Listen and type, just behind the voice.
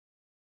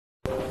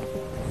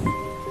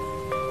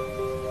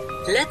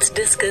Let's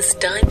discuss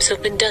types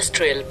of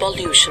industrial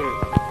pollution.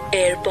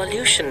 Air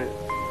pollution,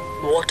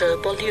 water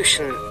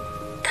pollution,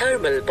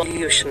 thermal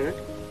pollution,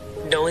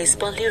 noise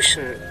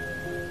pollution.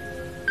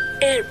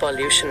 Air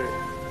pollution.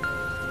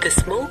 The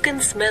smoke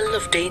and smell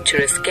of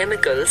dangerous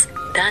chemicals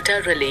that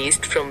are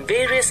released from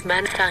various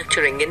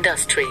manufacturing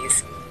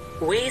industries,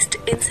 waste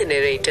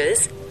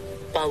incinerators,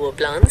 power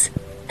plants,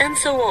 and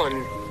so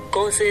on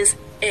causes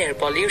air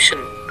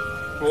pollution.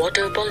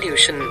 Water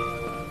pollution.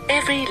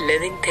 Every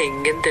living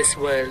thing in this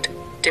world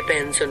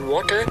depends on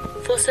water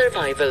for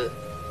survival.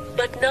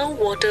 But now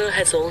water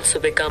has also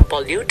become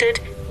polluted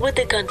with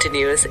the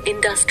continuous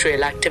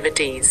industrial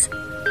activities.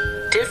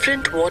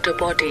 Different water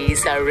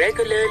bodies are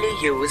regularly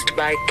used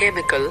by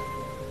chemical,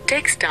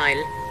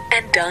 textile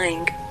and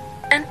dyeing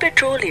and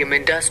petroleum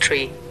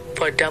industry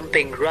for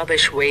dumping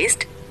rubbish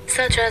waste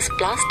such as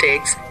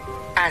plastics,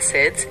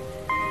 acids,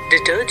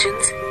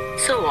 detergents,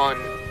 so on.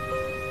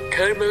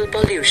 Thermal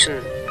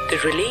pollution. The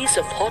release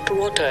of hot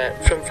water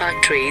from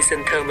factories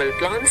and thermal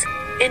plants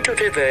into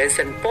rivers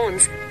and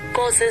ponds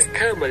causes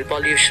thermal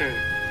pollution.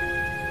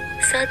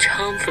 Such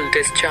harmful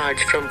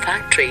discharge from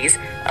factories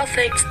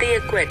affects the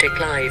aquatic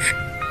life.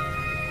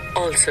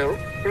 Also,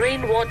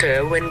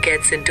 rainwater when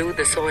gets into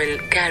the soil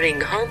carrying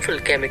harmful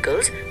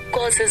chemicals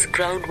causes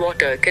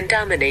groundwater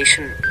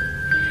contamination.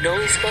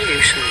 Noise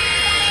pollution.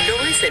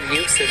 Noise and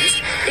nuisance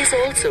is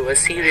also a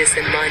serious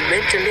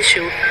environmental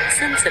issue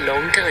since a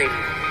long time.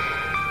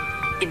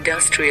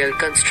 Industrial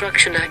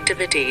construction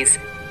activities,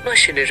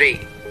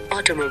 machinery,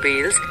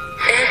 automobiles,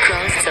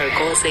 aircrafts are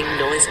causing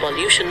noise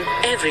pollution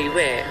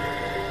everywhere.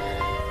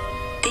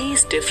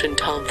 These different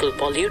harmful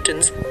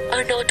pollutants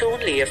are not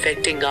only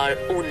affecting our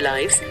own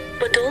lives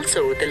but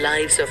also the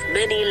lives of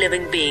many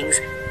living beings,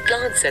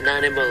 plants and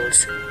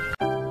animals.